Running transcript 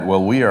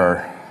Well, we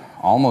are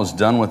almost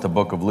done with the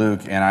book of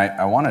Luke, and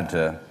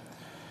I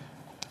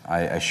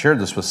shared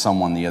this with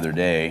someone the other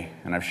day,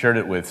 and I've shared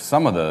it with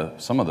some of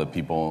the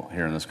people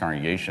here in this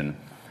congregation,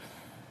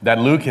 that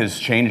Luke has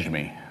changed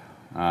me.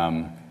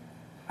 I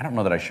don't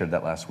know that I shared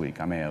that last week.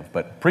 I may have,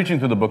 but preaching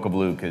through the book of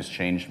Luke has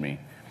changed me.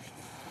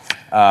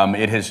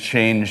 It has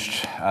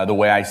changed the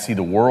way I see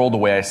the world, the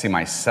way I see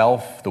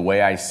myself, the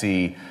way I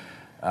see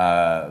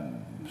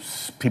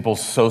people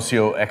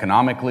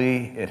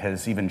socioeconomically. It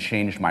has even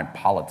changed my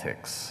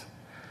politics.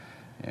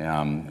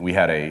 We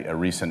had a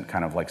recent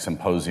kind of like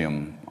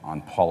symposium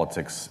on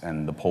politics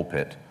and the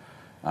pulpit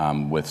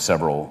with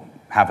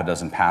half a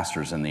dozen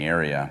pastors in the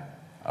area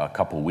a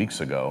couple of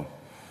weeks ago.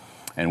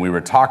 And we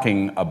were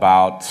talking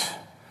about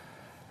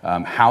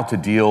how to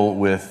deal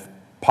with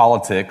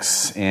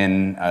politics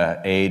in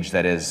an age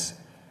that is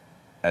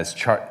as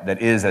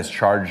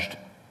charged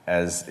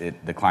as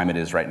the climate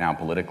is right now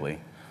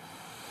politically.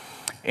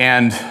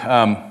 And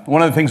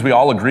one of the things we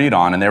all agreed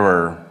on, and there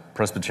were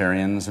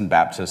Presbyterians and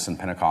Baptists and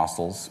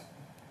Pentecostals,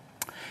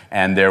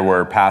 and there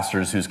were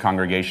pastors whose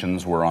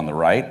congregations were on the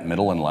right,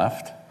 middle, and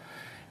left.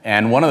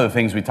 And one of the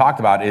things we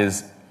talked about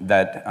is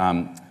that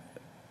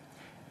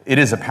it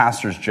is a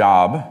pastor's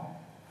job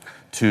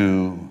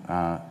to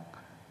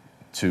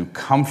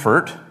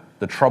comfort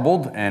the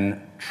troubled and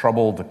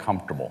trouble the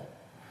comfortable.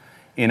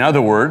 In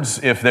other words,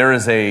 if there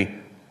is a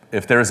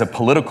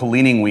political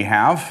leaning we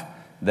have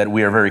that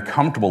we are very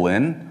comfortable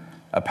in,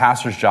 a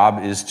pastor's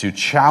job is to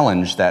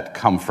challenge that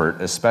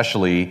comfort,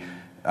 especially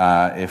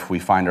if we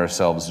find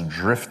ourselves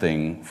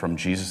drifting from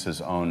Jesus'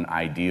 own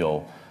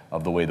ideal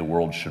of the way the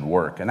world should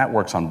work. And that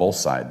works on both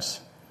sides.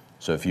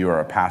 So if you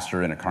are a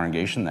pastor in a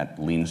congregation that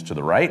leans to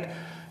the right,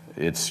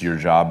 it's your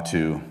job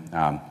to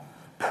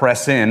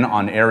press in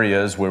on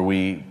areas where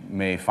we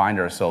may find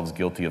ourselves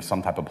guilty of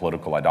some type of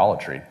political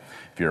idolatry.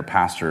 If you're a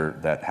pastor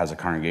that has a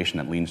congregation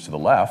that leans to the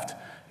left,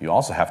 you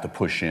also have to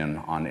push in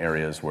on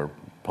areas where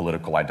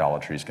political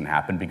idolatries can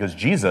happen, because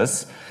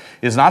Jesus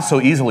is not so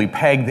easily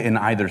pegged in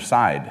either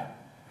side.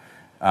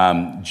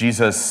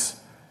 Jesus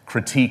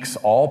critiques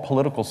all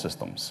political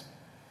systems,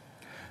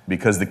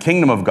 because the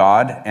kingdom of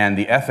God and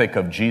the ethic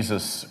of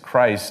Jesus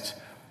Christ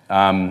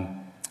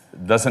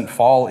doesn't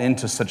fall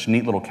into such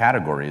neat little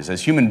categories.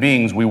 As human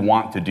beings, we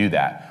want to do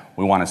that.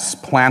 We want to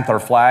plant our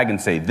flag and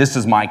say, this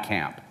is my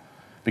camp,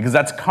 because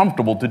that's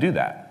comfortable to do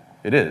that.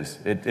 It is.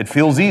 It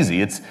feels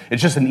easy. It's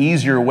just an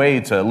easier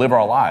way to live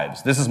our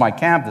lives. This is my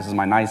camp. This is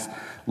my nice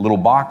little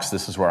box.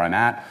 This is where I'm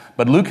at.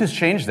 But Luke has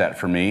changed that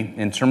for me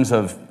in terms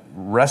of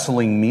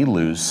wrestling me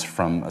loose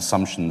from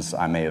assumptions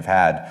I may have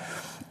had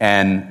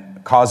and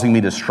causing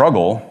me to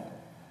struggle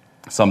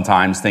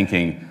sometimes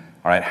thinking,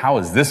 all right, how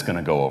is this going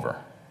to go over?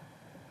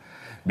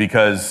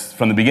 Because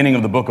from the beginning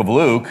of the book of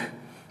Luke,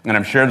 and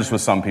I've shared this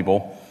with some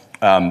people,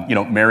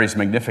 Mary's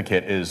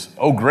Magnificat is,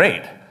 oh,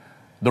 great.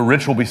 The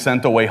rich will be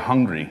sent away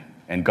hungry,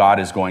 and God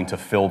is going to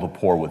fill the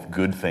poor with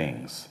good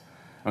things.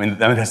 I mean,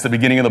 that's the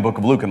beginning of the book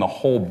of Luke, and the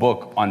whole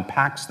book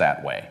unpacks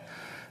that way.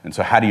 And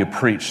so how do you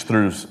preach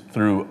through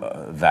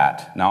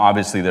that? Now,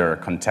 obviously, there are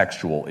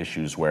contextual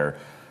issues where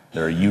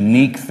there are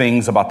unique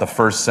things about the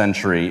first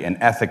century and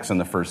ethics in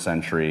the first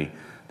century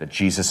that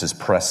Jesus is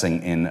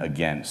pressing in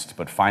against.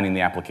 But finding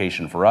the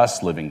application for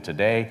us living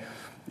today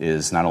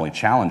is not only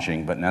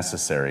challenging, but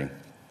necessary.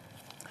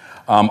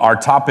 Our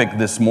topic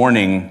this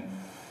morning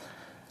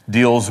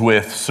deals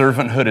with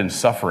servanthood and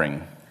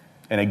suffering.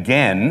 And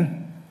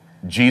again,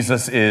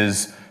 Jesus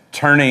is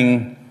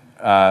turning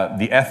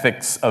the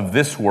ethics of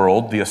this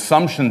world, the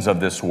assumptions of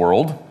this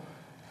world,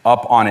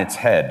 up on its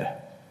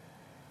head.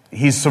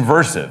 He's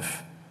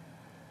subversive.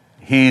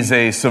 He's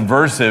a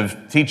subversive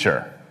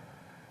teacher.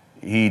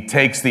 He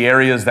takes the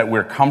areas that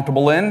we're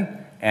comfortable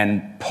in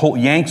and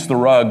yanks the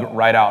rug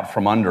right out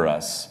from under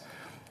us.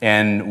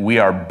 And we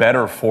are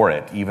better for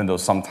it, even though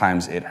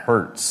sometimes it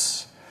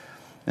hurts.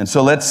 And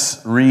so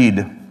let's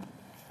read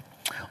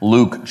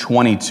Luke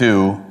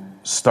 22,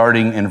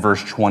 starting in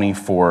verse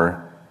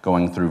 24,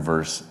 going through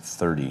verse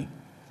 30.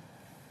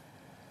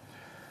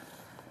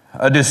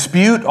 A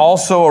dispute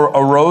also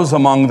arose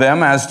among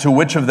them as to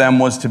which of them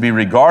was to be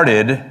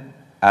regarded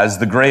as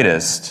the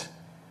greatest.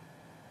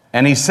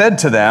 And he said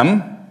to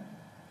them,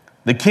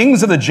 the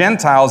kings of the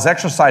Gentiles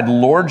exercise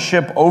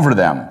lordship over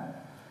them,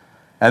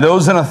 and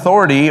those in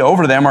authority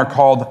over them are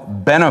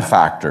called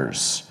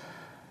benefactors.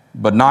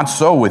 But not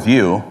so with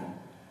you.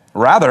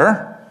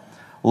 Rather,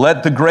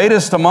 let the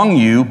greatest among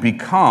you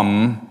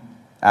become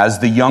as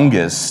the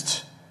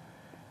youngest,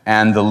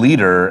 and the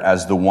leader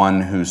as the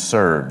one who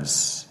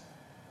serves.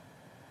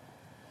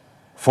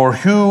 For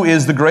who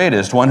is the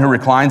greatest, one who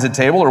reclines at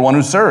table or one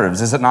who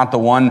serves? Is it not the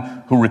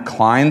one who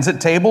reclines at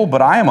table?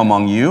 But I am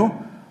among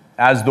you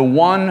as the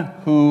one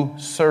who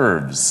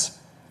serves.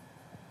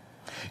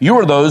 You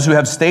are those who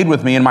have stayed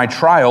with me in my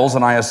trials,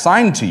 and I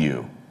assigned to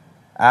you,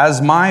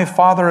 as my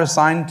Father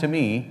assigned to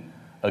me,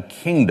 a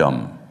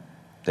kingdom,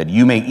 that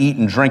you may eat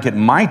and drink at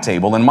my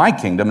table in my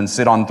kingdom and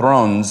sit on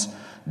thrones,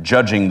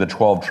 judging the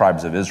 12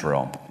 tribes of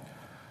Israel.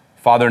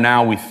 Father,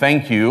 now we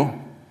thank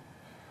you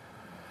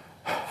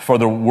for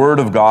the word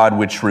of God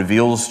which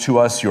reveals to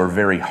us your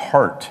very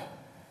heart.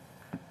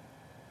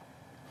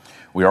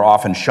 We are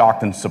often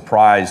shocked and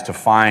surprised to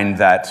find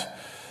that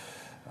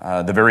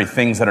the very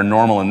things that are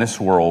normal in this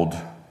world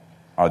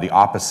are the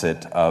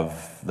opposite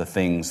of the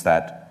things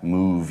that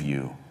move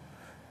you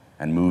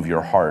and move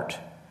your heart.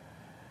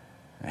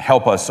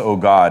 Help us, O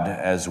God,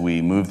 as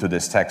we move through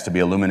this text to be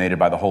illuminated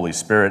by the Holy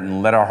Spirit,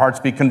 and let our hearts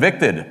be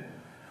convicted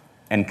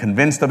and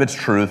convinced of its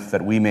truth,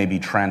 that we may be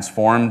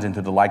transformed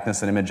into the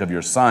likeness and image of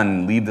your Son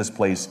and leave this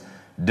place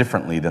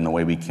differently than the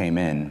way we came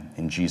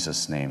in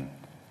Jesus' name,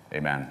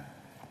 amen.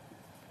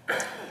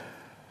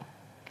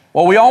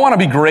 Well, we all want to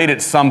be great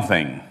at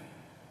something.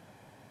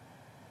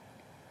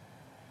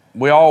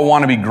 We all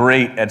want to be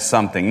great at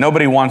something.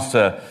 Nobody wants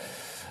to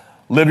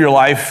live your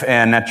life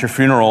and at your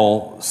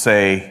funeral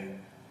say,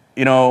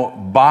 you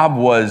know, Bob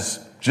was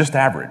just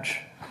average.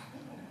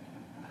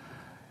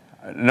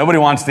 Nobody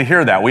wants to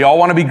hear that. We all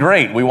want to be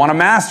great. We want to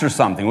master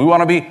something. We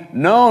want to be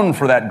known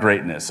for that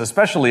greatness,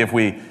 especially if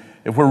we're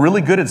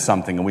really good at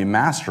something and we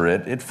master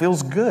it. It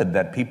feels good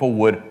that people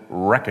would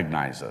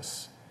recognize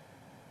us.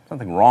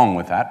 Nothing wrong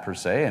with that per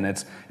se, and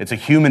it's a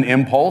human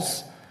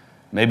impulse.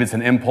 Maybe it's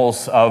an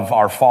impulse of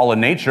our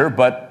fallen nature,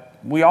 but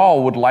we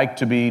all would like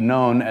to be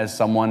known as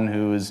someone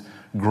who is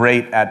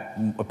great at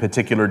a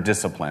particular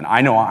discipline.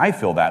 I know I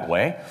feel that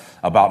way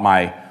about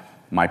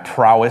my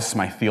prowess,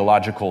 my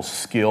theological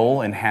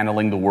skill in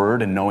handling the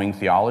word and knowing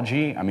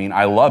theology. I mean,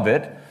 I love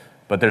it,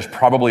 but there's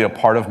probably a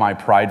part of my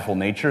prideful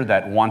nature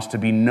that wants to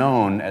be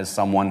known as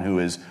someone who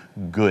is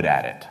good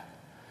at it.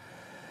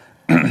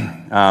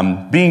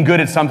 Being good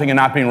at something and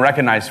not being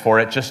recognized for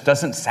it just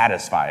doesn't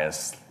satisfy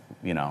us.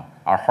 You know,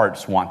 our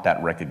hearts want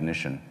that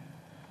recognition.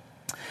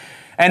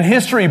 And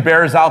history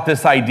bears out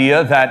this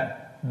idea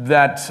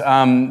that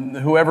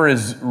whoever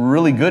is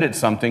really good at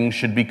something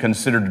should be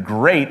considered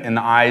great in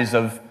the eyes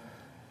of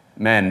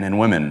men and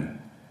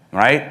women,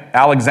 right?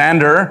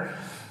 Alexander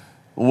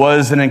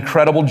was an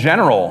incredible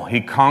general.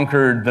 He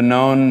conquered the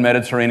known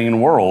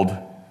Mediterranean world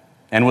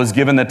and was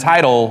given the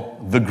title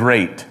the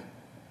Great.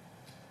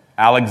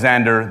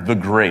 Alexander the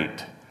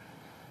Great.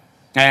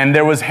 And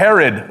there was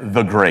Herod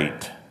the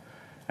Great.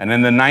 And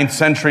in the 9th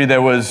century,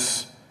 there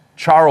was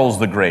Charles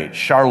the Great,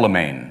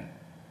 Charlemagne,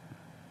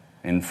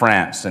 in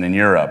France and in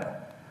Europe.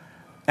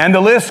 And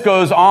the list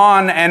goes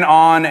on and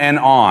on and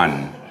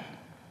on.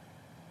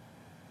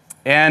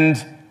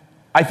 And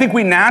I think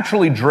we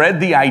naturally dread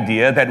the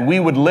idea that we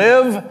would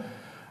live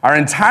our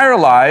entire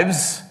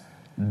lives,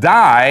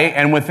 die,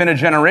 and within a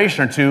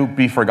generation or two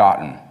be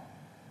forgotten.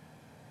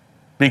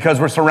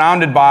 Because we're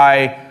surrounded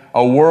by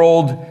a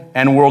world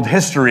and world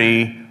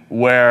history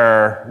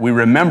where we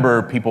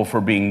remember people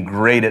for being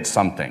great at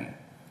something.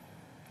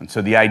 And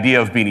so the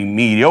idea of being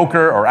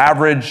mediocre or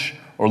average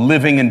or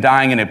living and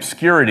dying in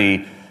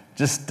obscurity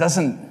just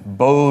doesn't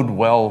bode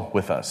well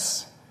with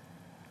us.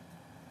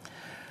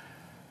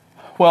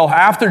 Well,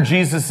 after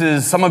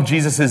some of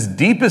Jesus's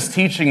deepest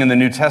teaching in the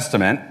New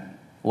Testament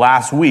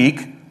last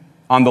week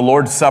on the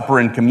Lord's Supper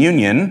and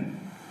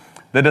communion,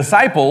 the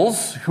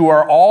disciples, who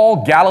are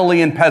all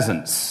Galilean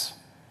peasants,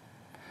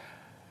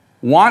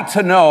 want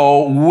to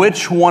know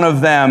which one of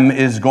them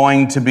is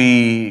going to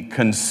be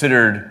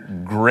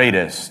considered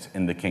greatest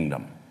in the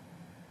kingdom.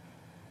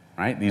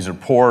 Right? These are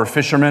poor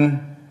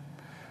fishermen,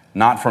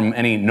 not from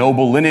any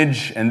noble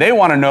lineage, and they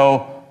want to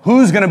know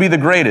who's going to be the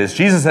greatest.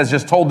 Jesus has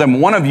just told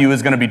them, one of you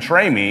is going to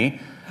betray me.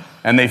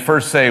 And they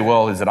first say,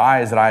 well, is it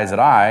I, is it I, is it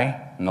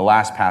I? In the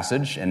last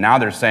passage. And now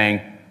they're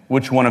saying,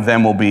 which one of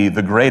them will be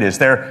the greatest?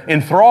 They're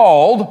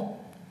enthralled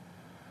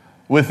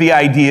with the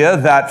idea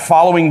that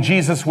following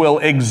Jesus will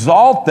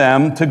exalt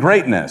them to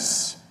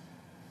greatness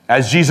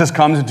as Jesus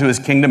comes into his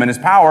kingdom and his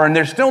power. And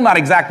they're still not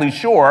exactly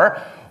sure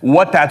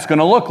what that's going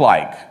to look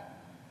like.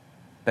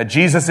 That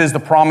Jesus is the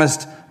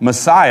promised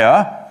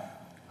Messiah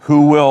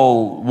who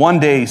will one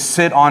day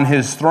sit on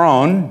his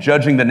throne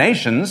judging the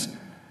nations,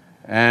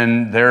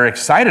 and they're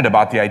excited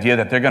about the idea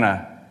that they're going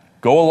to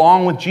go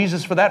along with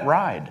Jesus for that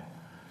ride.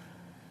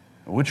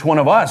 Which one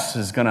of us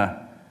is going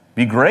to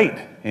be great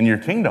in your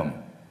kingdom?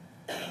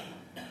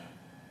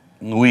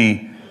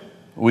 We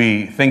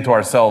think to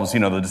ourselves,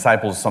 the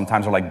disciples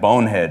sometimes are like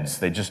boneheads.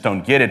 They just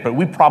don't get it, but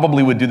we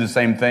probably would do the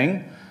same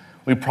thing.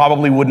 We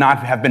probably would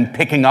not have been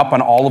picking up on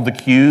all of the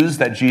cues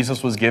that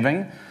Jesus was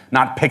giving,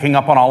 not picking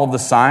up on all of the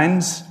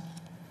signs.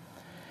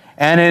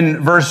 And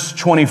in verse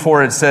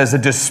 24, it says, a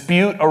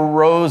dispute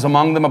arose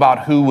among them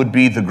about who would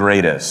be the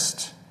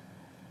greatest.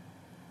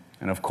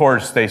 And of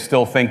course, they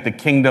still think the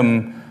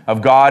kingdom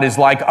of God is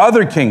like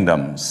other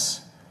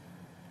kingdoms,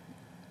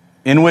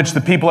 in which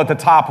the people at the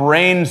top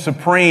reign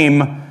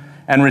supreme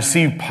and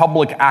receive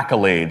public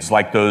accolades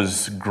like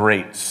those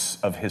greats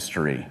of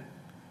history.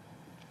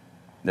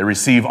 They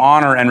receive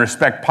honor and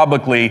respect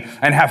publicly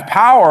and have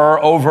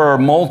power over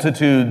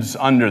multitudes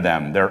under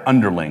them, their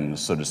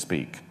underlings, so to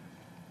speak.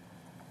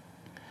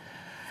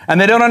 And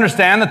they don't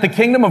understand that the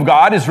kingdom of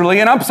God is really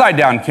an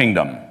upside-down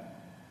kingdom.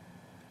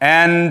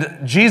 And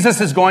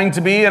Jesus is going to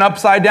be an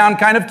upside-down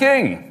kind of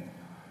king.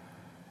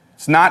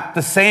 It's not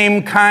the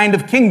same kind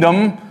of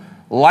kingdom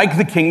like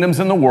the kingdoms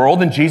in the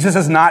world, and Jesus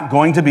is not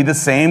going to be the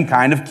same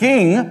kind of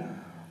king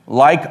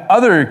like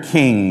other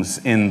kings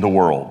in the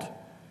world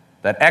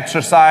that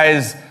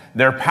exercise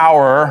their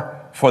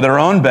power for their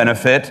own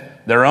benefit,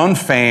 their own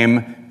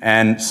fame,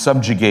 and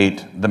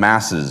subjugate the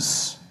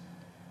masses.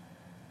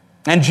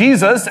 And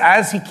Jesus,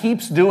 as he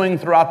keeps doing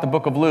throughout the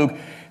book of Luke,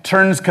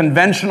 turns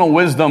conventional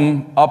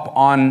wisdom up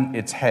on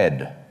its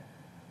head.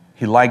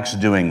 He likes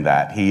doing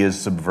that. He is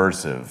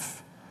subversive.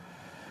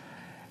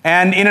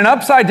 And in an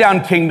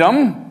upside-down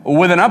kingdom,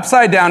 with an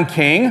upside-down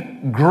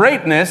king,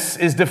 greatness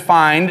is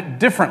defined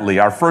differently.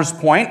 Our first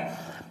point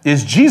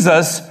is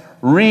Jesus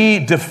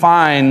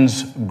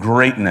redefines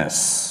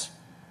greatness.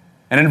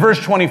 And in verse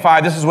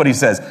 25, this is what he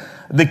says.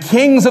 The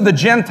kings of the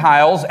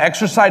Gentiles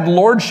exercise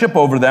lordship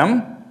over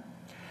them,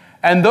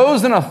 and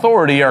those in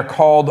authority are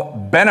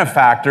called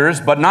benefactors,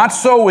 but not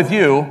so with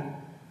you.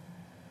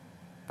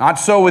 Not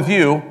so with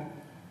you.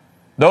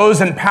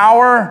 Those in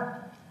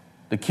power,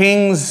 the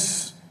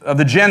kings of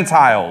the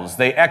Gentiles,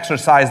 they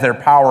exercise their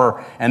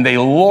power and they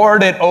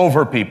lord it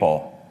over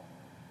people.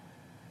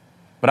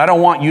 But I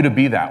don't want you to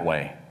be that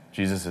way,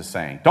 Jesus is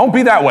saying. Don't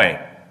be that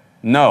way.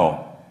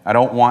 No, I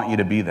don't want you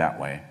to be that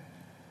way.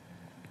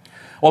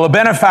 Well, a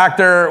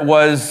benefactor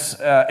was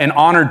an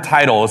honored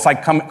title. It's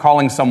like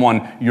calling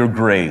someone your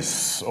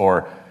grace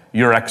or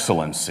your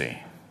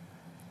excellency.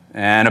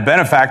 And a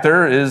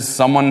benefactor is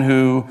someone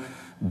who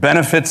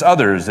benefits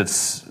others.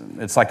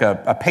 It's like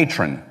a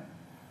patron.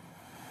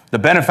 The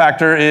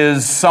benefactor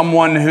is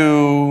someone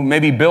who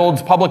maybe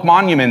builds public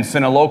monuments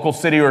in a local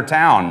city or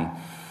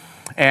town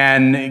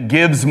and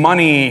gives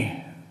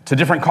money to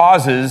different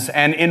causes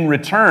and in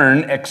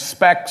return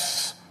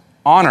expects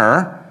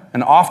honor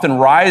and often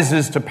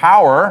rises to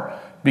power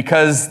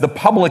because the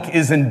public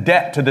is in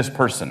debt to this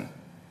person.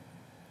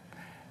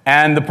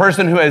 And the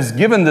person who has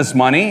given this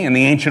money in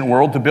the ancient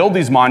world to build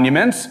these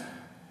monuments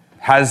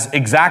has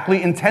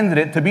exactly intended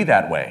it to be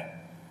that way.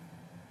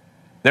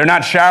 They're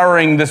not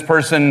showering this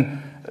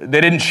person,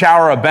 they didn't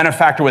shower a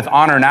benefactor with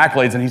honor and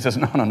accolades, and he says,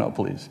 no,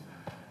 please.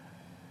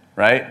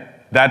 Right?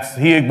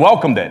 He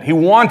welcomed it. He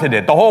wanted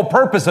it. The whole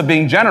purpose of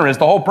being generous,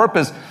 the whole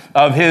purpose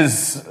of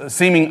his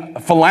seeming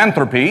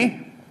philanthropy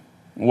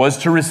was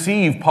to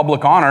receive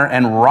public honor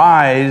and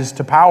rise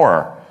to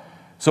power.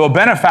 So a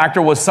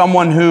benefactor was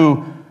someone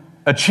who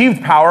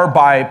achieved power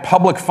by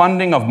public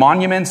funding of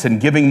monuments and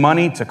giving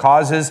money to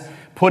causes,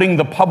 putting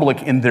the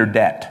public in their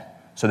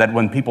debt, so that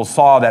when people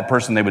saw that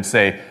person, they would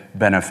say,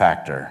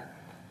 benefactor.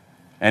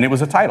 And it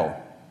was a title,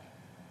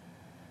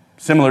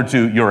 similar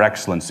to your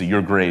excellency,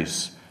 your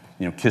grace,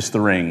 kiss the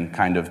ring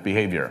kind of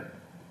behavior.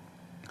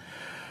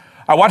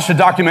 I watched a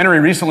documentary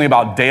recently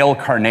about Dale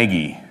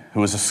Carnegie, who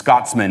was a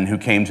Scotsman who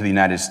came to the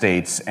United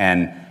States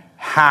and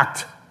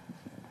hacked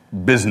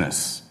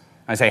business.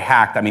 I say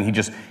hacked, I mean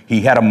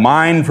he had a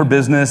mind for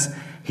business.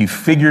 He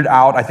figured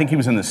out, I think he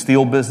was in the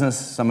steel business,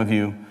 some of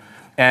you,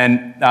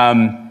 and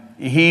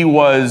he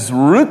was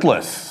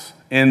ruthless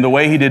in the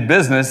way he did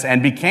business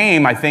and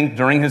became, I think,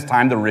 during his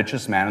time, the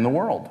richest man in the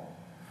world.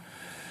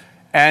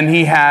 And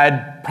he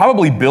had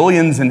probably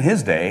billions in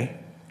his day,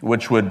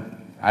 which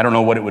I don't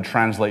know what it would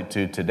translate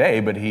to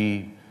today, but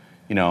there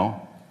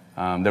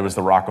was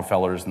the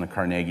Rockefellers and the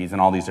Carnegies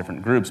and all these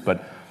different groups,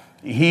 but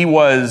he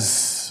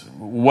was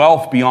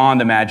wealth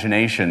beyond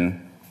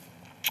imagination,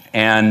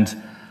 and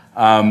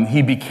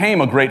he became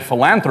a great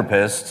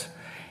philanthropist,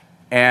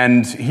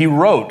 and he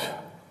wrote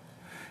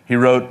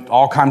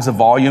all kinds of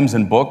volumes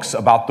and books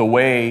about the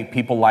way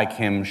people like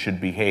him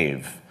should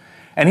behave.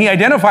 And he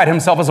identified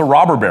himself as a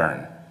robber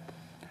baron.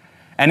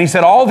 And he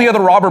said, all the other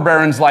robber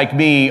barons like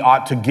me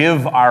ought to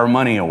give our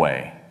money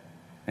away.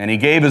 And he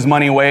gave his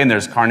money away, and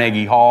there's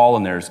Carnegie Hall,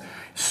 and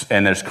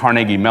there's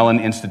Carnegie Mellon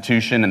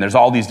Institution, and there's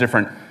all these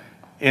different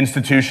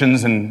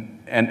institutions,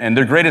 and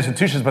they're great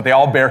institutions, but they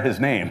all bear his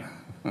name,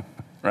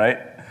 right?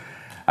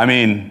 I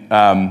mean,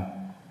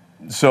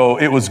 so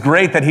it was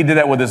great that he did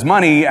that with his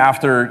money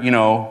after,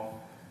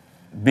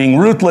 being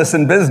ruthless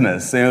in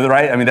business,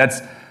 right? I mean,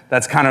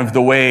 that's kind of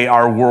the way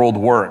our world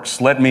works.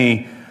 Let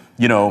me,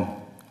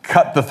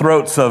 cut the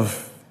throats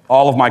of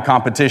all of my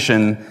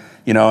competition,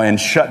 and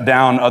shut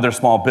down other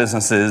small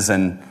businesses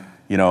and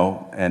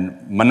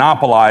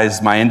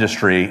monopolize my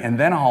industry, and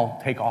then I'll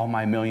take all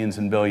my millions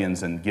and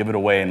billions and give it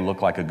away and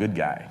look like a good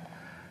guy.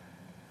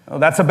 Well,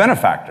 that's a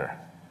benefactor.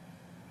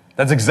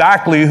 That's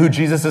exactly who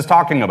Jesus is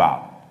talking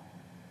about.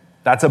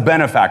 That's a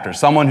benefactor,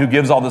 someone who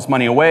gives all this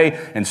money away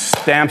and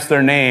stamps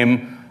their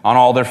name on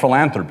all their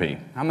philanthropy.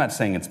 I'm not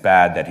saying it's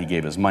bad that he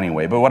gave his money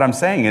away, but what I'm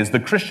saying is the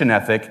Christian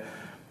ethic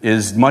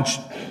is much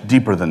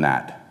deeper than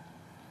that.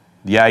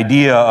 The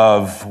idea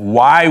of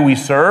why we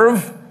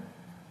serve,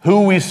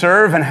 who we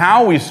serve, and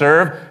how we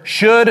serve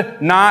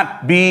should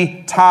not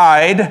be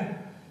tied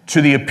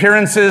to the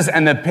appearances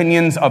and the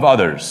opinions of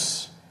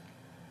others.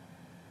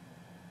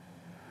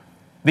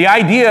 The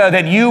idea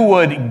that you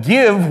would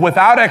give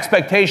without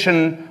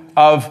expectation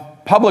of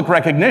public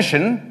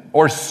recognition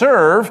or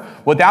serve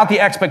without the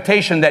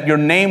expectation that your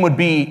name would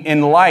be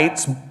in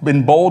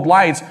bold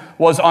lights,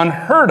 was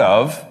unheard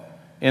of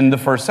in the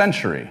first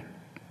century.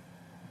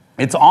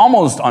 It's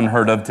almost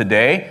unheard of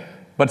today,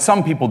 but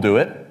some people do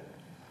it.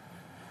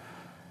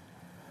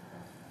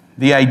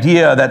 The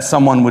idea that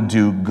someone would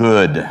do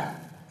good.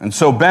 And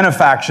so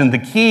benefaction, the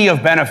key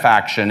of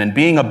benefaction and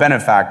being a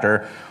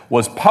benefactor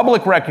was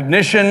public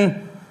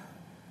recognition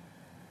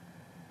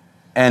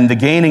and the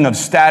gaining of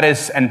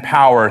status and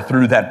power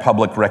through that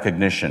public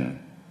recognition.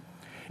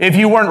 If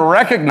you weren't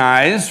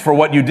recognized for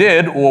what you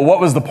did, well, what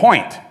was the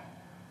point?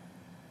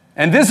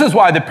 And this is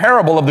why the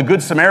parable of the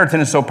Good Samaritan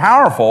is so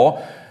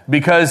powerful,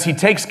 because he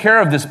takes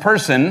care of this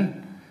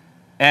person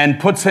and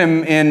puts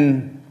him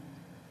in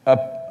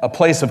a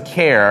place of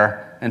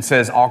care and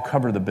says, I'll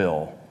cover the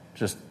bill.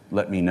 Just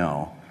let me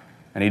know.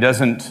 And he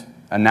doesn't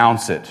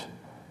announce it.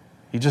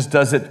 He just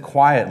does it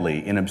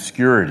quietly in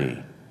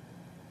obscurity.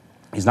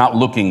 He's not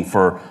looking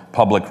for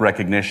public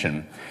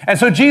recognition. And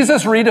so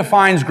Jesus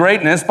redefines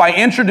greatness by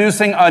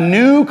introducing a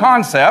new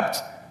concept,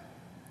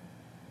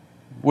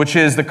 which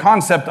is the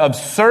concept of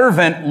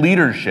servant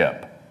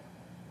leadership.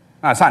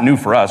 Now, it's not new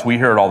for us. We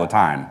hear it all the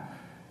time.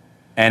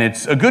 And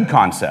it's a good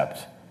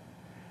concept.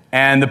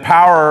 And the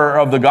power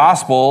of the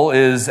gospel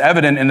is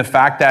evident in the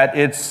fact that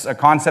it's a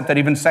concept that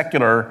even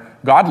secular,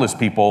 godless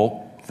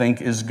people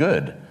think is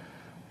good.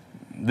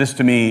 This,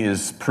 to me,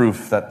 is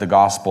proof that the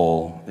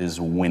gospel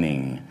is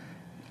winning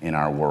in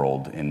our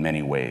world in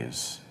many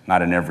ways.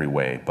 Not in every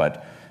way,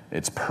 but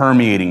it's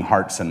permeating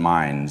hearts and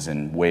minds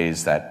in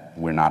ways that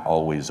we're not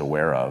always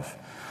aware of.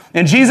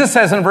 And Jesus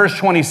says in verse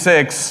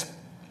 26,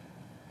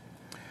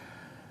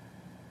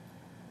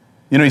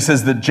 he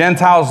says, the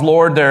Gentiles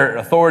lord their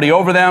authority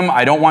over them.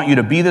 I don't want you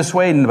to be this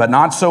way, but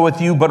not so with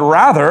you. But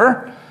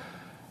rather,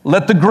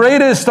 let the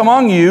greatest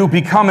among you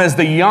become as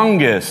the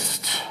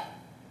youngest.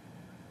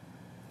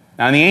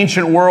 Now, in the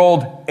ancient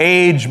world,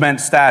 age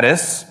meant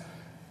status.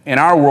 In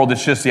our world,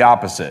 it's just the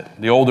opposite.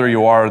 The older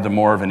you are, the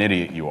more of an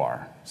idiot you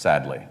are,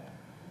 sadly.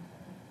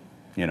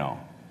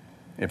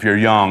 If you're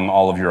young,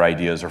 all of your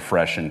ideas are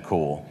fresh and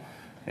cool.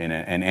 And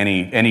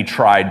any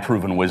tried,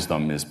 proven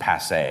wisdom is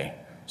passé,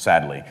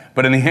 sadly.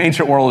 But in the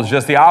ancient world, it's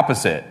just the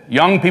opposite.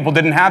 Young people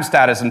didn't have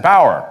status and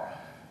power.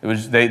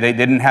 They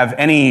didn't have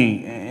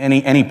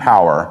any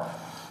power.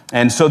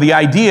 And so the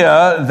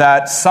idea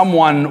that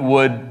someone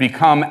would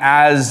become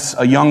as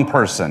a young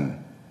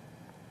person,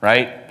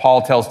 right?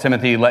 Paul tells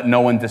Timothy, let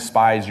no one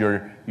despise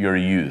your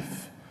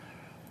youth.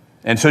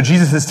 And so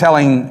Jesus is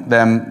telling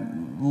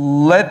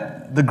them,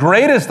 let the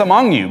greatest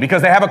among you,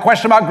 because they have a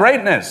question about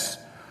greatness.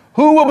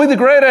 Who will be the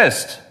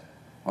greatest?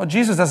 Well,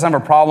 Jesus doesn't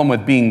have a problem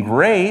with being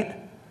great,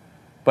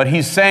 but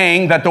he's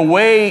saying that the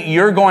way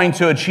you're going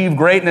to achieve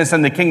greatness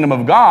in the kingdom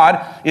of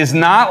God is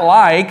not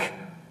like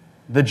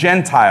the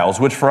Gentiles,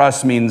 which for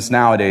us means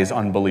nowadays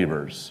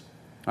unbelievers.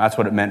 That's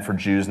what it meant for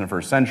Jews in the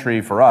first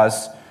century. For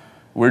us,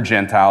 we're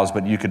Gentiles,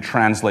 but you could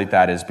translate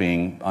that as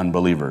being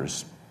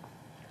unbelievers.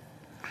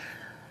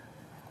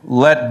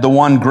 Let the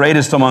one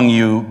greatest among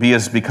you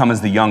become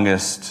as the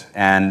youngest,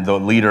 and the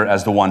leader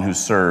as the one who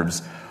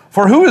serves.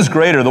 For who is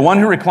greater, the one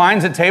who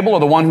reclines at table or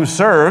the one who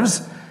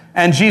serves?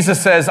 And Jesus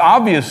says,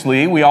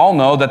 obviously, we all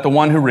know that the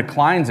one who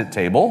reclines at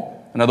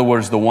table, in other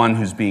words, the one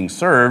who's being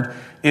served,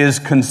 is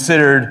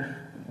considered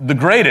the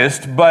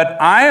greatest, but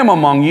I am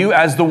among you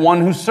as the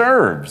one who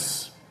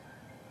serves.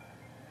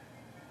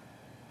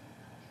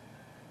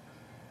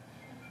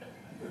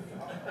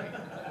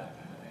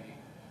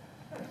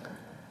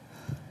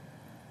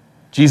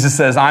 Jesus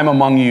says, I'm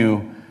among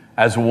you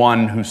as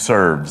one who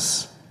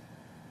serves.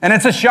 And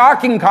it's a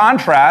shocking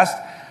contrast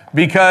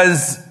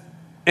because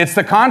it's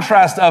the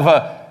contrast of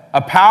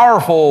a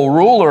powerful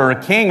ruler,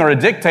 a king, or a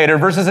dictator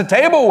versus a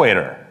table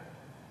waiter.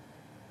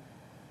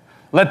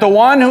 Let the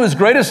one who is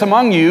greatest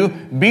among you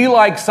be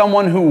like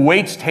someone who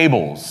waits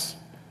tables.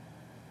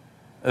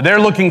 They're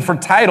looking for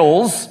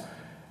titles,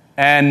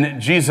 and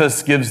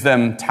Jesus gives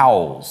them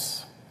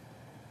towels.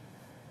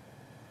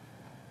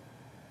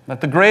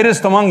 Let the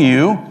greatest among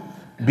you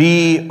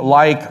be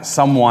like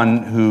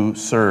someone who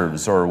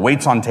serves or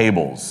waits on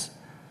tables.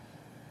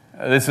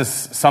 This is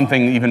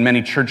something even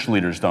many church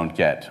leaders don't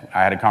get.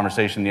 I had a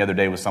conversation the other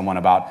day with someone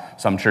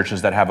about some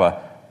churches that have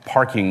a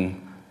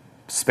parking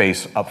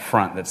space up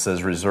front that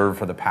says reserved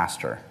for the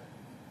pastor.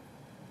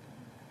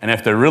 And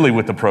if they're really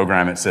with the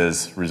program, it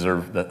says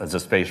reserved, there's a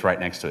space right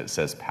next to it that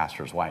says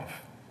pastor's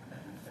wife.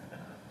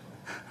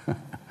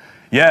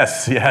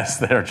 Yes,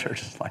 there are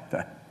churches like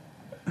that.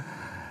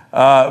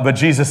 But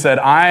Jesus said,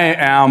 I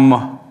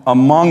am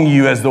among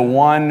you as the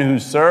one who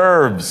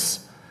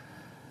serves.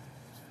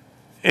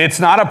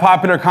 It's not a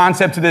popular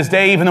concept to this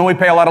day, even though we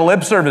pay a lot of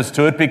lip service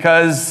to it,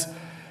 because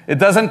it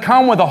doesn't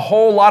come with a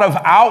whole lot of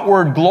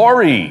outward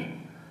glory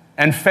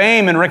and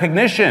fame and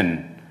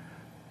recognition.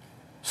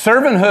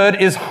 Servanthood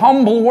is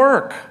humble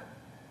work,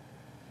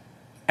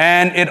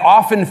 and it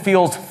often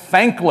feels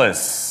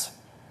thankless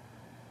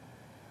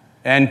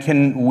and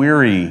can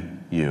weary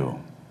you.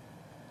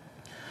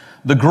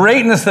 The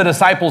greatness the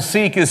disciples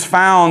seek is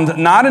found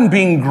not in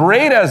being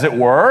great, as it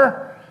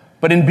were,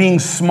 but in being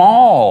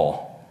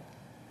small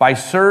by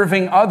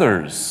serving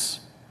others.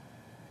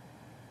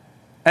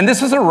 And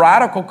this is a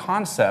radical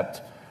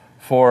concept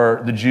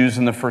for the Jews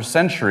in the first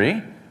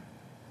century,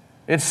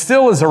 It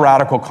still is a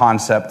radical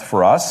concept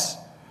for us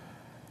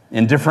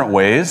in different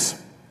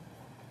ways.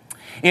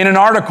 In an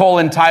article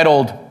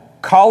entitled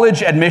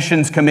 "College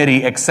Admissions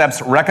Committee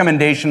Accepts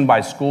Recommendation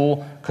by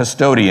School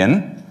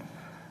Custodian,"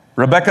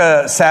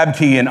 Rebecca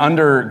Sabke, an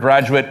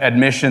undergraduate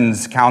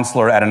admissions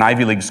counselor at an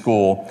Ivy League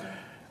school,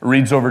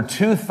 reads over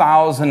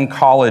 2,000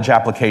 college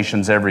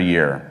applications every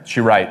year.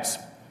 She writes,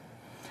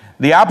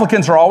 "The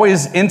applicants are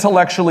always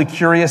intellectually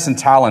curious and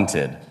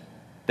talented.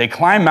 They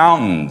climb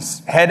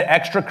mountains, head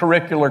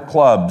extracurricular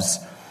clubs,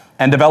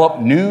 and develop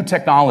new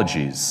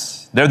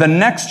technologies. They're the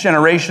next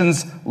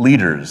generation's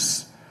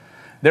leaders.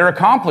 Their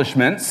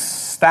accomplishments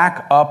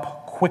stack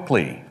up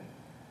quickly.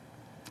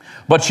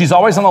 But she's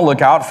always on the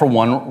lookout for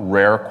one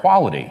rare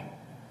quality: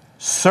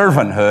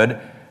 servanthood,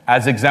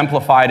 as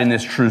exemplified in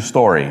this true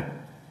story.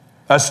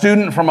 A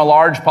student from a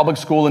large public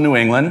school in New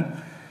England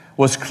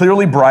was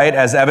clearly bright,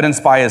 as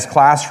evidenced by his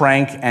class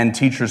rank and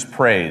teachers'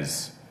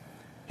 praise.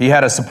 He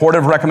had a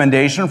supportive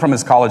recommendation from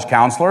his college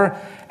counselor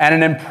and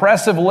an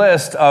impressive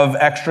list of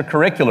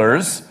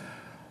extracurriculars,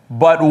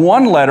 but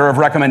one letter of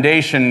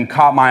recommendation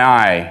caught my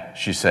eye,"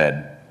 she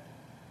said.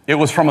 "It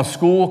was from a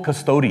school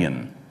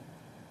custodian."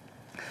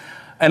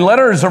 And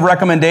letters of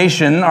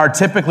recommendation are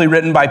typically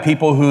written by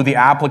people who the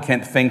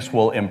applicant thinks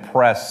will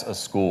impress a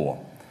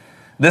school.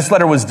 This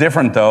letter was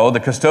different, though. The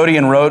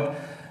custodian wrote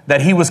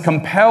that he was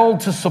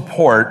compelled to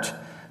support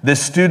this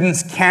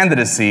student's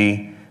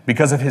candidacy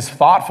because of his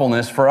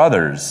thoughtfulness for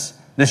others.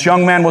 This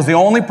young man was the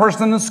only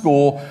person in the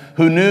school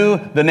who knew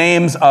the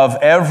names of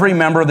every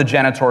member of the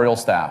janitorial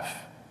staff.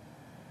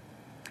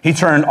 He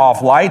turned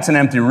off lights in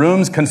empty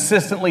rooms,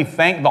 consistently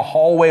thanked the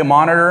hallway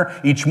monitor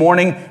each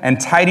morning, and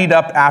tidied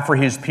up after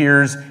his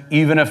peers,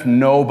 even if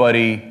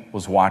nobody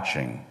was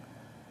watching.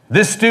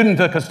 This student,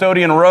 the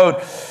custodian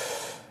wrote,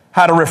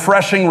 had a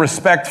refreshing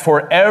respect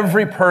for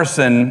every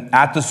person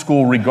at the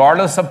school,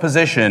 regardless of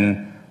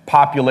position,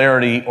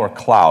 popularity, or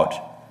clout.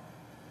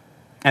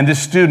 And this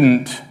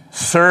student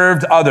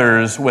served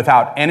others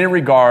without any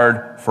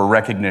regard for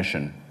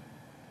recognition.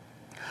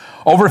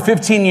 Over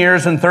 15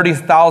 years and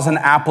 30,000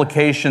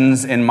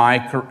 applications in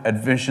my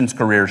admissions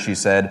career, she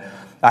said,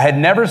 I had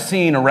never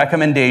seen a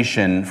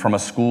recommendation from a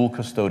school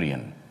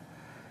custodian.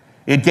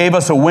 It gave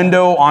us a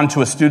window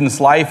onto a student's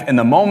life in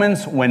the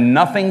moments when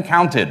nothing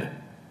counted,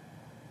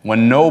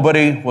 when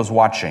nobody was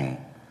watching.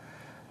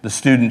 The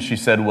student, she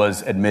said,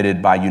 was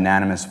admitted by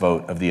unanimous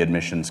vote of the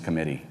admissions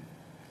committee.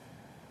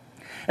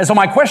 And so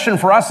my question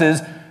for us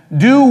is,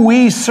 do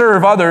we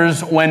serve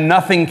others when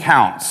nothing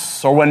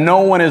counts, or when no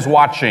one is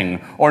watching,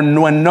 or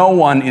when no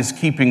one is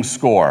keeping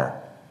score?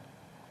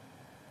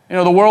 You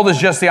know, the world is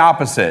just the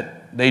opposite.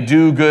 They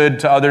do good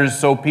to others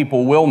so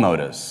people will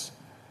notice.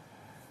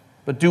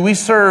 But do we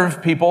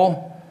serve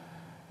people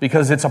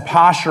because it's a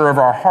posture of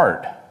our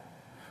heart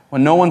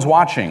when no one's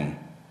watching?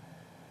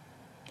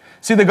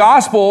 See, the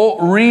gospel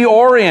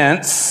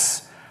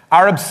reorients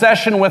our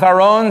obsession with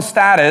our own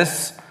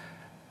status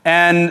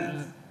and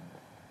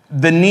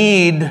the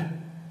need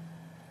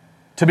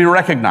to be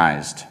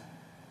recognized.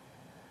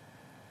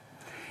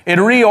 It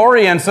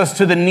reorients us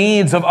to the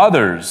needs of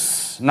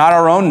others, not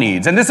our own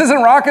needs. And this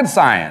isn't rocket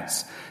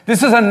science.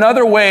 This is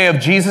another way of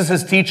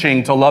Jesus'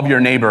 teaching to love your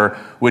neighbor,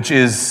 which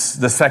is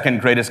the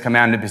second greatest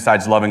commandment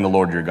besides loving the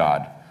Lord your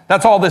God.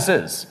 That's all this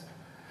is.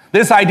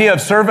 This idea of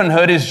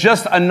servanthood is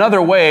just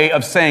another way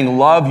of saying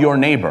love your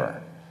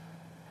neighbor.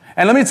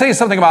 And let me tell you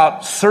something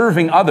about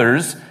serving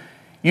others.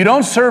 You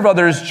don't serve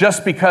others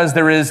just because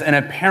there is an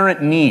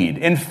apparent need.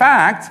 In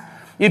fact,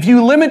 if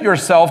you limit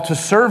yourself to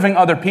serving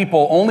other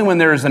people only when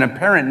there is an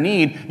apparent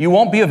need, you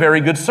won't be a very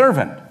good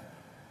servant.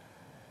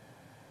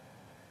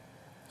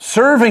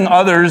 Serving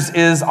others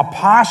is a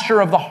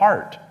posture of the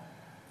heart.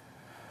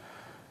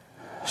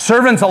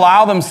 Servants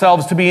allow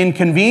themselves to be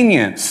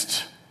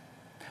inconvenienced.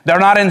 They're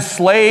not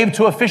enslaved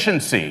to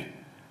efficiency,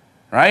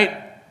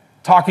 right?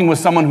 Talking with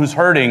someone who's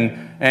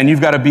hurting and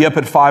you've got to be up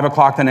at 5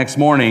 o'clock the next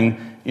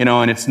morning,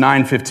 and it's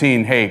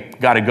 9:15, hey,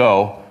 got to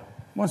go.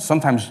 Well,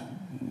 sometimes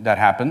that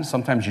happens.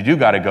 Sometimes you do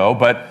got to go.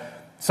 But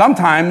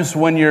sometimes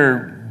when you're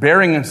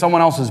bearing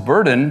someone else's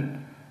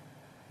burden,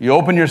 you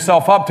open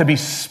yourself up to be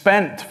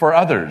spent for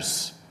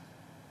others.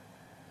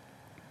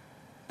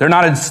 They're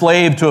not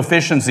enslaved to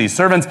efficiency.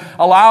 Servants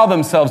allow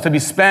themselves to be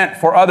spent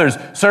for others.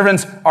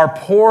 Servants are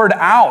poured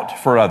out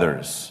for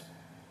others.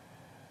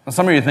 Now,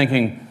 some of you are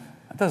thinking,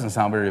 that doesn't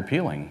sound very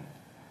appealing.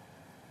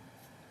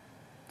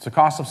 It's the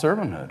cost of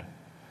servanthood.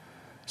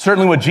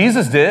 Certainly what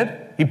Jesus did,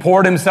 he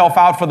poured himself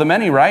out for the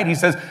many, right? He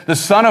says, the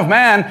Son of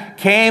Man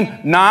came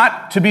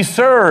not to be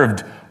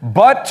served,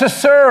 but to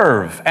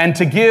serve and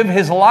to give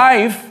his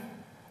life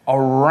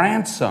a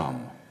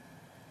ransom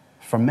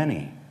for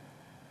many.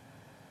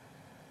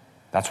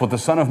 That's what the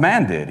Son of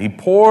Man did. He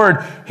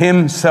poured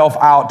himself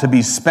out to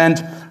be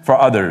spent for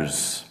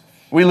others.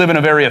 We live in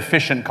a very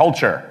efficient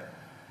culture.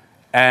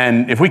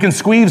 And if we can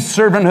squeeze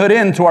servanthood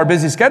into our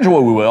busy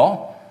schedule, we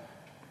will.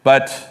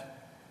 But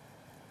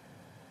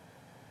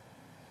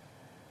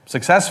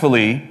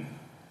successfully,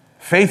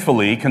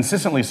 faithfully,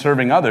 consistently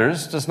serving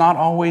others does not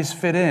always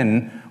fit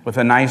in with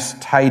a nice,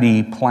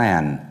 tidy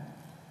plan.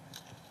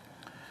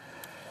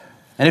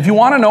 And if you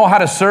want to know how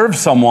to serve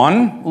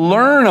someone,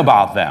 learn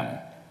about them.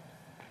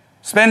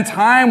 Spend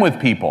time with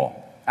people.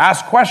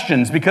 Ask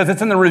questions, because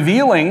it's in the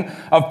revealing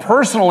of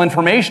personal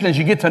information as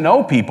you get to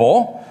know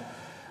people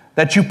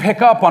that you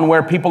pick up on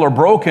where people are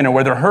broken or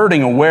where they're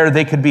hurting or where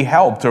they could be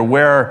helped or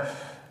where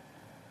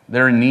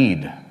they're in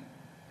need.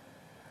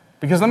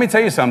 Because let me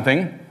tell you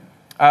something,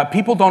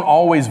 people don't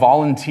always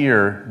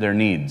volunteer their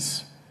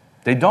needs.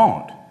 They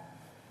don't.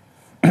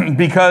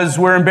 Because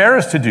we're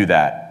embarrassed to do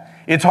that.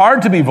 It's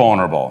hard to be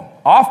vulnerable.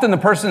 Often the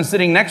person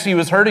sitting next to you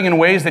is hurting in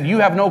ways that you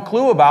have no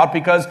clue about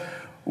because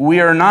we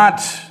are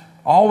not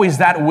always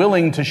that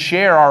willing to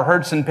share our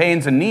hurts and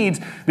pains and needs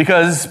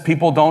because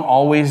people don't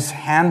always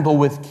handle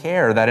with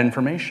care that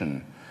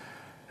information.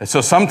 And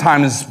so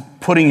sometimes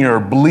putting your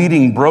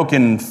bleeding,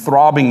 broken,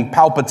 throbbing,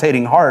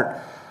 palpitating heart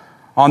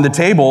on the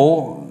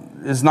table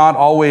is not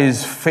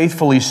always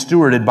faithfully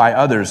stewarded by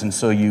others, and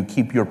so you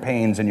keep your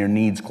pains and your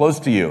needs close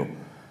to you.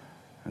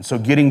 And so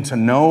getting to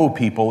know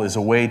people is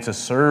a way to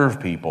serve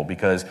people,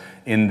 because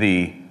in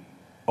the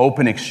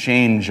open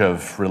exchange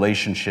of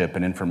relationship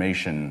and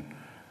information,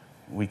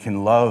 we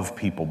can love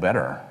people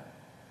better.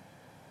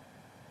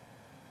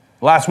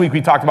 Last week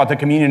we talked about the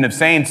communion of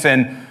saints,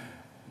 and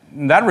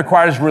that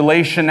requires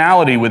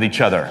relationality with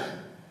each other.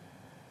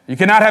 You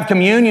cannot have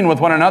communion with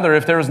one another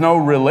if there is no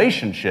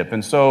relationship.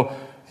 And so,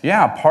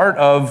 part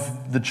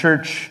of the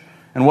church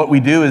and what we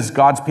do as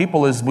God's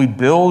people is we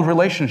build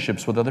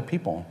relationships with other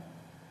people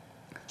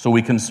so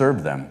we can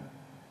serve them.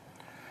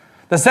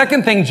 The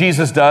second thing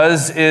Jesus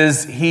does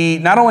is he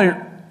not only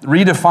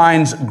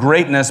redefines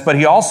greatness, but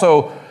he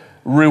also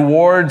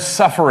rewards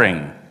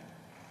suffering.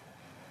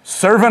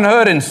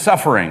 Servanthood and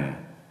suffering.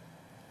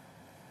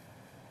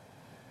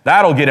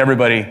 That'll get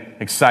everybody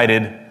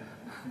excited.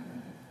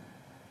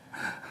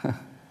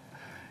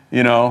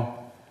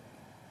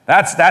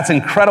 That's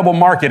incredible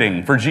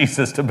marketing for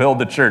Jesus to build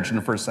the church in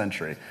the first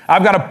century.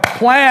 I've got a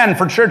plan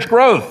for church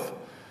growth.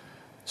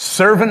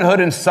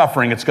 Servanthood and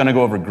suffering, it's going to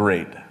go over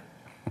great.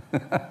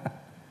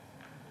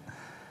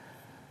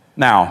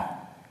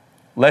 Now,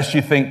 lest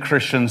you think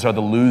Christians are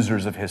the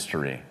losers of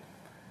history,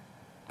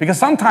 because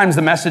sometimes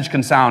the message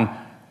can sound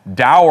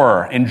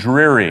dour and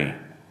dreary.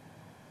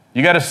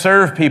 You got to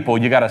serve people,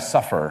 you got to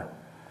suffer.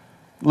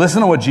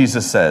 Listen to what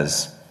Jesus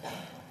says.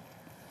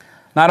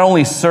 Not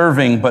only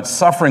serving, but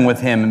suffering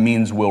with him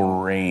means we'll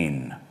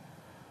reign.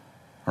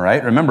 All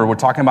right? Remember, we're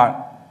talking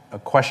about a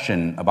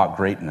question about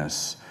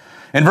greatness.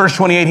 In verse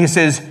 28, he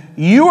says,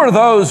 "You are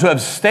those who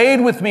have stayed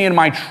with me in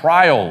my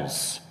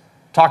trials,"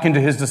 talking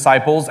to his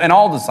disciples and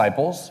all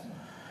disciples.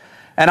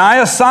 "And I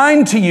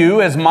assign to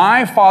you, as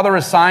my Father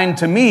assigned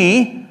to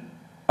me,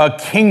 a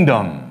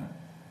kingdom,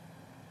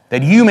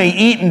 that you may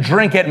eat and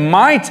drink at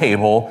my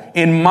table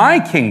in my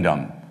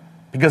kingdom."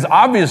 Because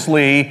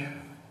obviously,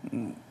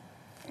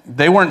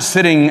 they weren't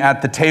sitting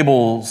at the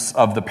tables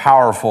of the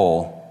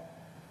powerful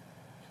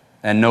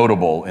and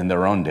notable in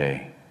their own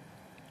day.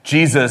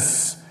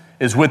 Jesus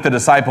is with the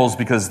disciples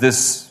because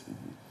this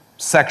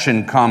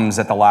section comes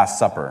at the Last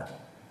Supper.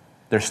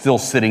 They're still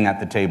sitting at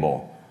the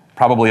table,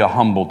 probably a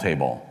humble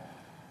table,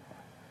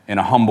 in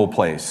a humble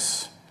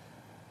place,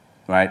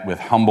 right, with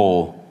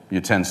humble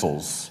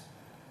utensils.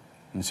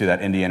 You see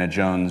that Indiana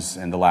Jones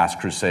and the Last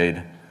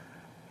Crusade?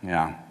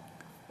 Yeah.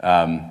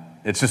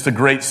 It's just a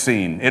great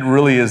scene. It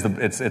really is.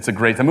 It's a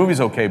great. The movie's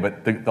okay,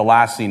 but the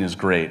last scene is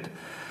great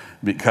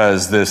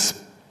because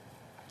the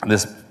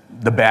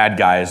bad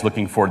guy is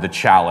looking for the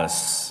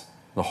chalice,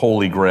 the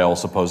Holy Grail,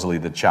 supposedly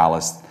the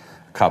chalice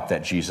cup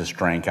that Jesus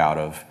drank out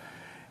of,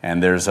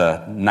 and there's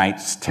a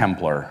Knights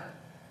Templar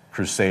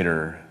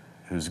crusader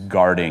who's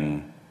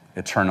guarding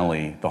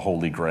eternally the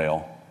Holy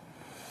Grail.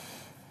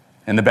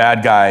 And the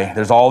bad guy,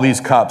 there's all these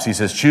cups. He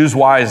says, "Choose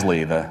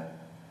wisely, the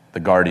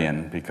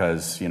guardian,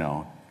 because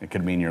it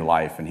could mean your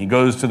life." And he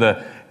goes to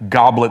the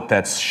goblet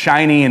that's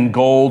shiny and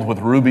gold with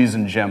rubies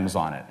and gems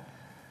on it.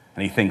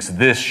 And he thinks,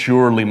 this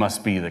surely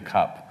must be the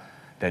cup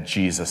that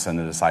Jesus and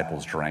the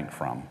disciples drank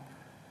from.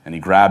 And he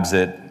grabs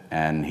it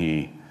and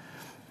he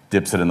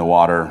dips it in the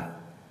water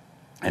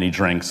and he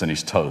drinks and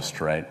he's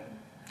toast, right?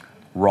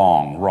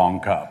 Wrong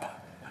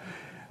cup.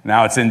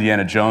 Now it's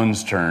Indiana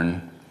Jones'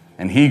 turn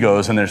and he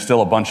goes and there's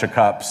still a bunch of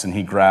cups and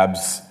he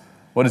grabs,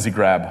 what does he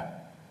grab?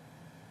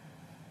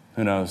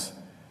 Who knows?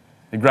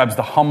 He grabs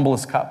the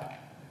humblest cup.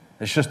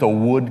 It's just a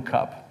wood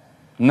cup.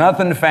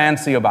 Nothing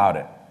fancy about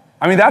it.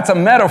 I mean, that's a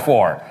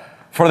metaphor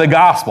for the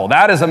gospel.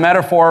 That is a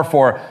metaphor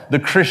for the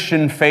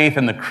Christian faith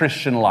and the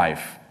Christian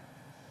life,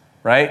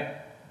 right?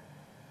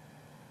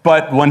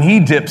 But when he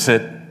dips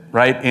it,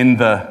 right, in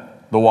the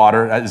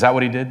water, is that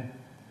what he did?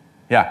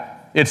 Yeah.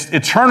 It's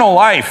eternal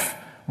life,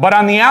 but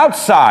on the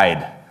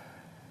outside,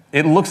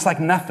 it looks like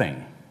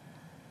nothing.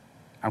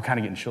 I'm kind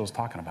of getting chills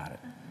talking about it.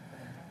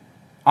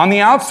 On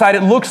the outside,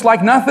 it looks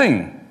like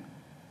nothing.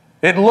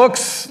 It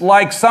looks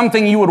like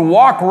something you would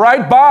walk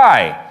right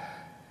by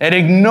and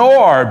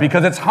ignore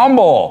because it's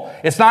humble.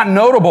 It's not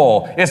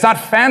notable. It's not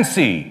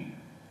fancy.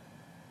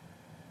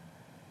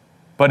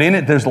 But in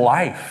it, there's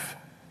life.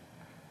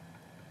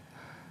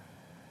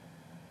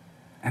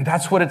 And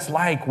that's what it's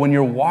like when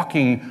you're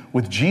walking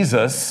with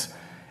Jesus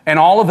and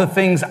all of the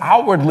things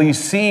outwardly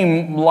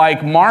seem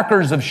like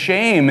markers of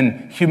shame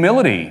and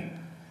humility.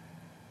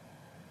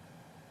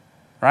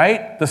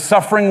 Right? The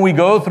suffering we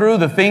go through,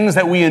 the things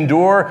that we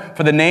endure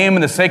for the name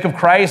and the sake of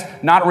Christ,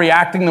 not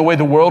reacting the way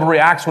the world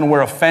reacts when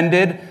we're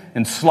offended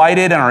and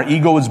slighted and our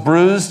ego is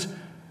bruised.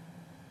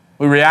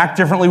 We react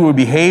differently, we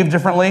behave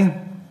differently.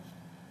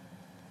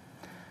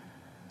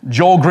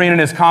 Joel Green in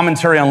his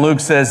commentary on Luke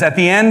says, at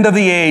the end of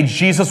the age,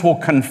 Jesus will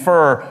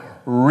confer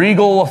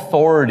regal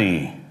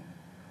authority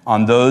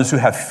on those who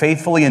have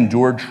faithfully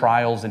endured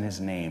trials in his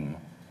name.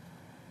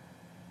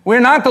 We're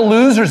not the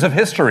losers of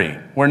history.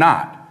 We're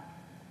not.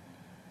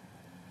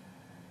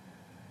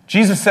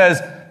 Jesus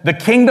says, the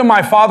kingdom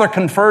my Father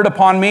conferred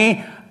upon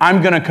me,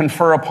 I'm going to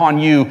confer upon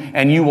you,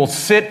 and you will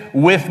sit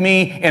with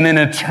me in an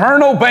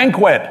eternal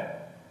banquet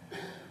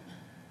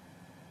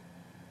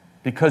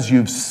because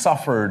you've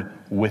suffered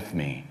with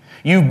me.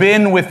 You've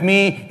been with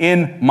me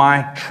in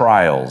my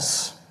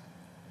trials.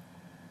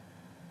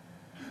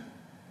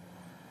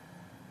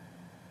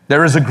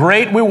 There is a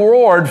great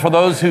reward for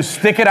those who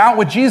stick it out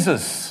with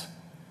Jesus.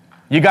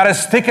 You got to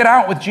stick it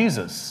out with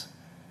Jesus.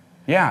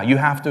 Yeah, you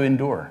have to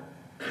endure.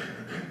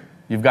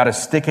 You've got to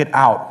stick it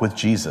out with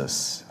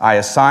Jesus. I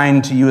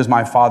assign to you as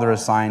my Father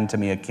assigned to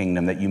me a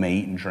kingdom that you may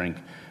eat and drink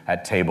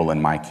at table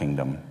in my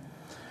kingdom.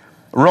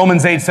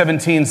 Romans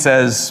 8:17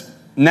 says,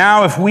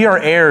 now if we are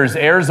heirs,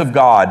 heirs of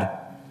God,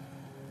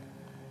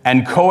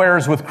 and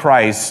co-heirs with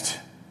Christ,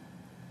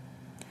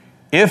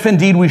 if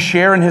indeed we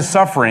share in his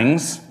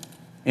sufferings,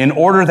 in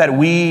order that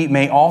we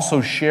may also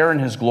share in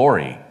his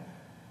glory.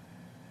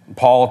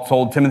 Paul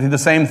told Timothy the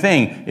same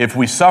thing. If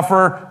we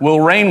suffer, we'll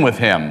reign with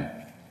him.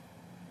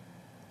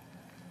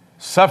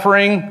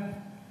 Suffering,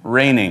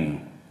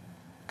 reigning,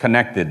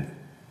 connected.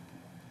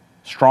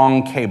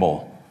 Strong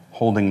cable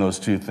holding those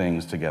two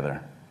things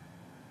together.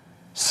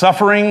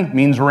 Suffering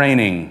means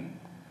reigning.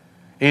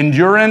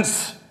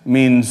 Endurance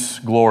means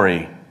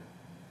glory.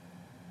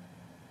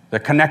 They're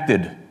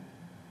connected.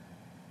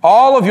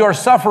 All of your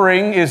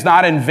suffering is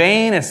not in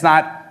vain. It's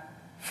not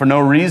for no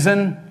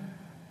reason.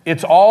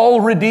 It's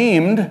all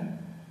redeemed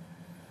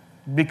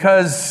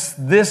because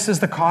this is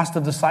the cost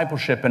of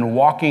discipleship and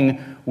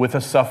walking with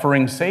a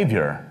suffering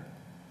Savior.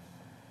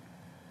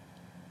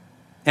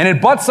 And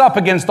it butts up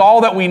against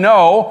all that we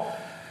know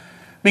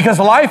because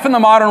life in the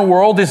modern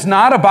world is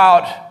not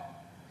about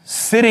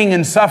sitting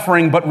in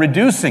suffering but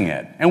reducing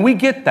it. And we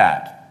get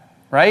that,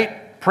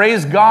 right?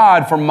 Praise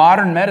God for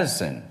modern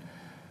medicine.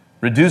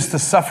 Reduce the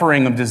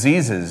suffering of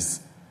diseases.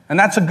 And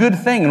that's a good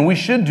thing, and we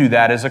should do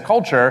that as a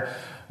culture,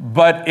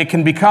 but it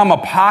can become a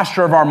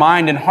posture of our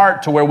mind and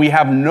heart to where we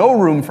have no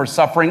room for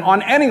suffering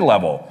on any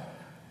level.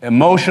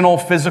 Emotional,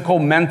 physical,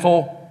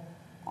 mental,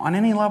 on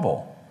any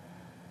level.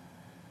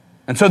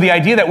 And so the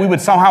idea that we would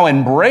somehow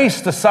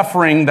embrace the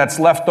suffering that's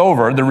left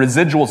over, the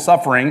residual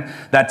suffering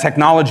that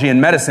technology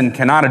and medicine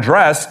cannot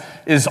address,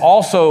 is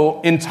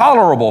also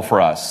intolerable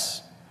for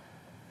us.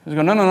 We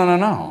go,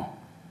 no.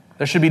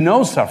 There should be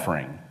no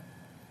suffering.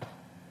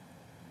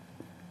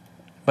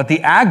 But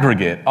the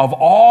aggregate of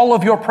all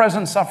of your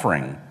present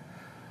suffering,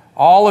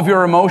 all of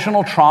your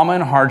emotional trauma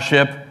and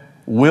hardship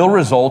will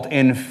result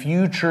in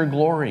future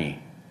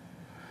glory.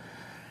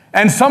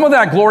 And some of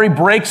that glory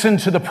breaks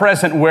into the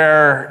present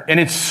and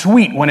it's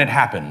sweet when it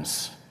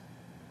happens,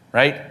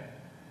 right?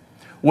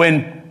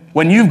 When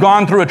you've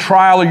gone through a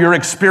trial or you're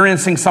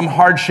experiencing some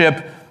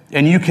hardship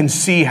and you can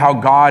see how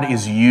God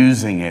is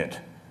using it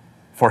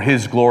for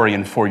his glory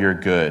and for your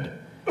good.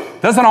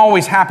 Doesn't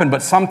always happen,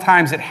 but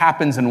sometimes it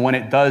happens, and when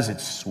it does,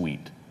 it's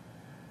sweet.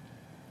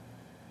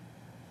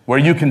 Where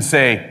you can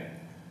say,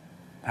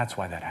 that's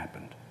why that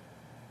happened.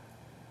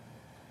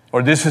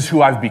 Or this is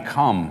who I've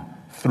become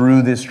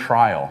through this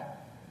trial.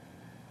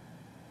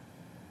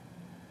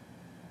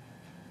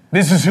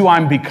 This is who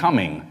I'm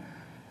becoming.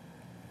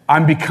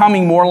 I'm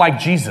becoming more like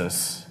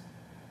Jesus.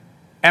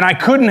 And I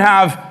couldn't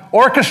have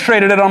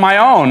orchestrated it on my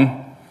own,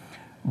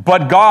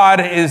 but God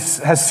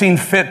has seen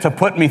fit to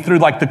put me through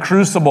like the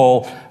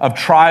crucible of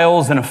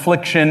trials and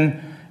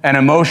affliction and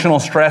emotional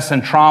stress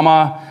and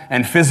trauma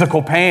and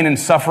physical pain and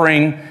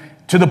suffering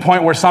to the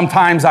point where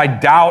sometimes I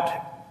doubt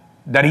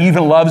that he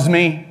even loves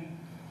me.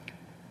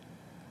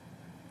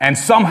 And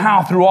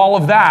somehow through all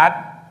of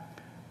that,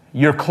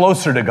 you're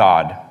closer to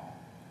God.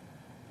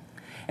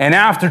 And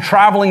after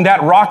traveling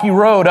that rocky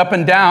road up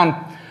and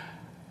down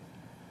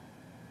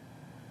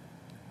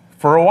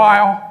for a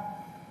while,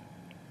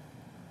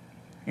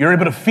 you're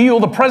able to feel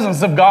the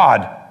presence of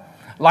God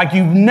like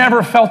you've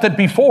never felt it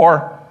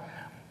before.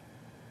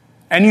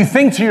 And you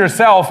think to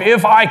yourself,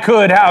 if I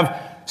could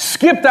have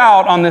skipped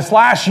out on this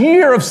last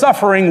year of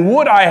suffering,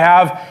 would I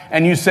have?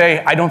 And you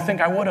say, I don't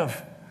think I would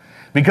have.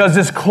 Because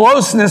this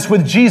closeness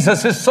with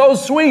Jesus is so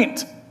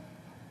sweet.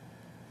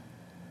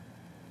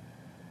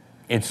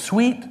 It's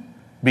sweet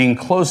being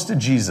close to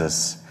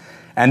Jesus.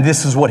 And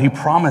this is what he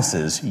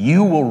promises.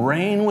 You will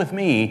reign with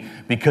me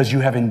because you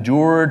have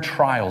endured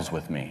trials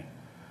with me.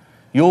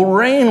 You'll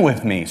reign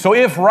with me. So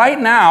if right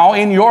now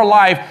in your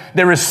life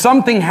there is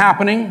something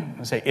happening,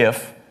 I say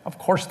if, Of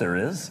course there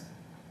is.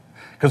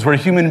 Because we're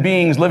human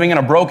beings living in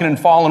a broken and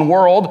fallen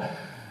world.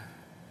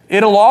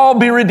 It'll all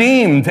be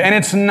redeemed, and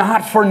it's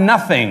not for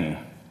nothing.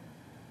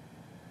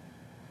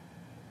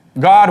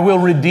 God will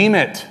redeem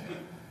it.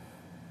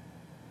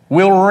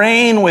 We'll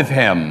reign with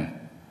him,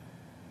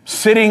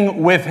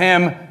 sitting with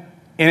him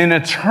in an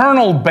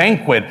eternal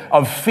banquet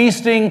of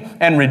feasting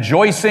and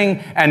rejoicing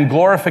and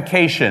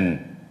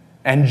glorification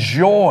and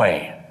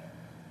joy.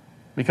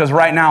 Because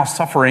right now,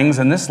 sufferings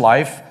in this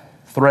life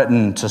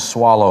threaten to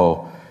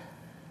swallow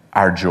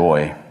our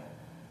joy.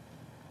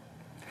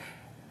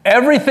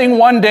 Everything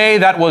one day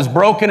that was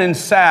broken and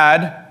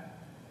sad,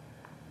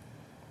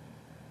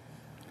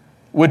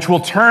 which will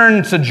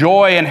turn to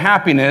joy and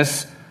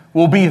happiness,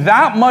 will be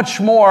that much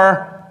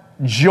more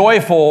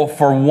joyful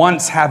for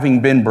once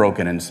having been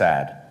broken and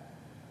sad.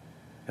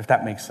 If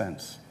that makes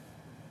sense.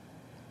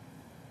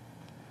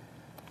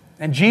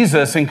 And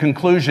Jesus, in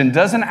conclusion,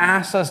 doesn't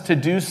ask us to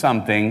do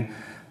something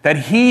that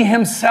he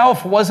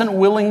himself wasn't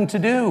willing to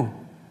do.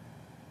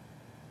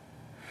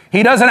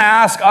 He doesn't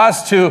ask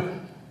us to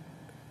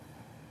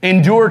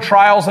endure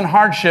trials and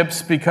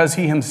hardships because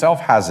he himself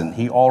hasn't.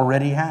 He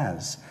already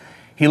has.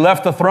 He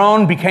left the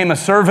throne, became a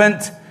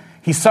servant.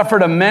 He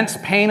suffered immense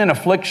pain and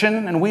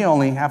affliction, and we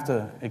only have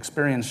to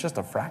experience just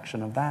a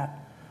fraction of that.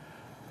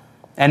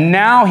 And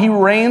now he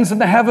reigns in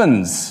the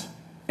heavens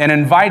and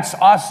invites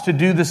us to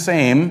do the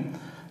same,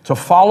 to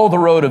follow the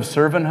road of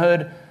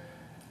servanthood,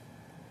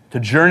 to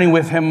journey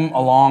with him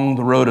along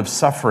the road of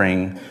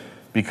suffering,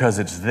 because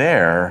it's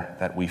there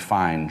that we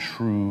find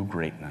true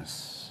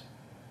greatness.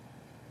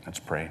 Let's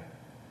pray.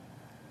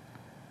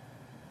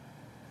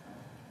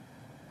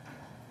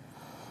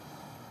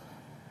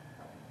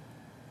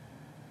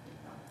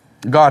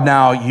 God,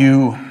 now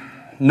you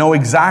know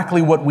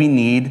exactly what we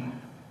need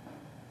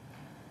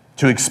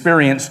to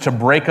experience to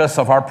break us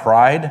of our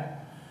pride,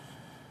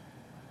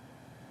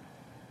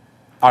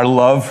 our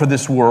love for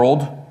this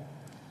world,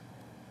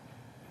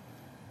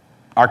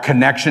 our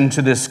connection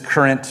to this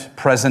current,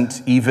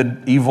 present,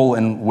 evil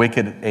and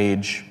wicked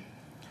age.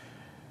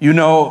 You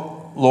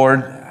know,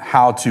 Lord,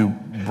 how to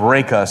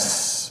break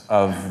us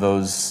of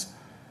those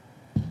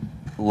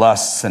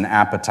lusts and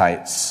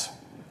appetites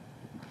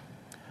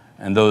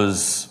and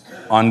those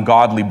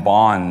ungodly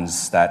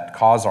bonds that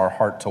cause our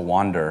heart to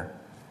wander.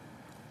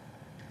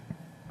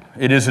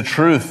 It is a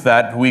truth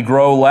that we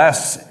grow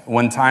less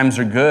when times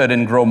are good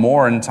and grow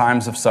more in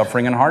times of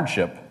suffering and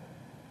hardship.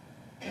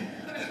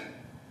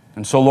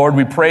 And so, Lord,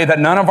 we pray that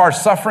none of our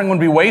suffering would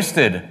be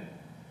wasted,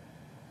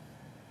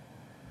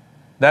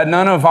 that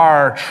none of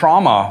our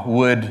trauma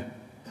would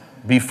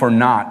be for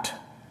naught.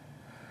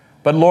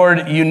 But,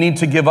 Lord, you need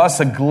to give us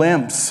a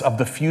glimpse of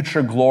the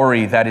future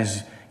glory that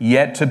is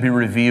yet to be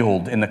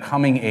revealed in the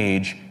coming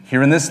age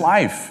here in this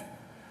life,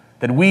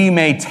 that we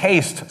may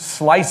taste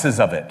slices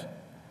of it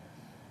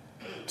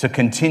to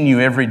continue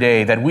every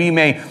day, that we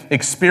may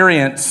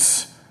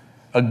experience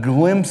a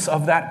glimpse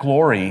of that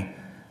glory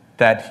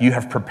that you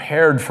have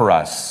prepared for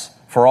us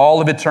for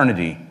all of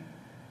eternity.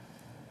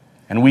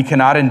 And we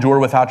cannot endure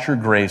without your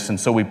grace, and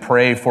so we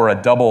pray for a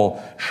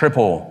double,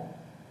 triple,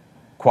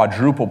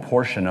 quadruple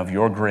portion of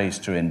your grace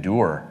to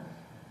endure,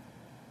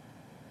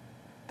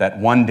 that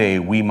one day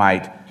we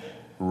might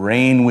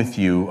reign with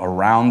you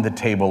around the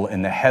table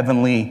in the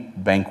heavenly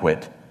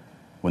banquet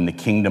when the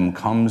kingdom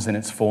comes in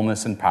its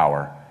fullness and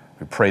power.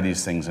 We pray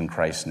these things in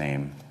Christ's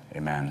name.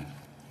 Amen.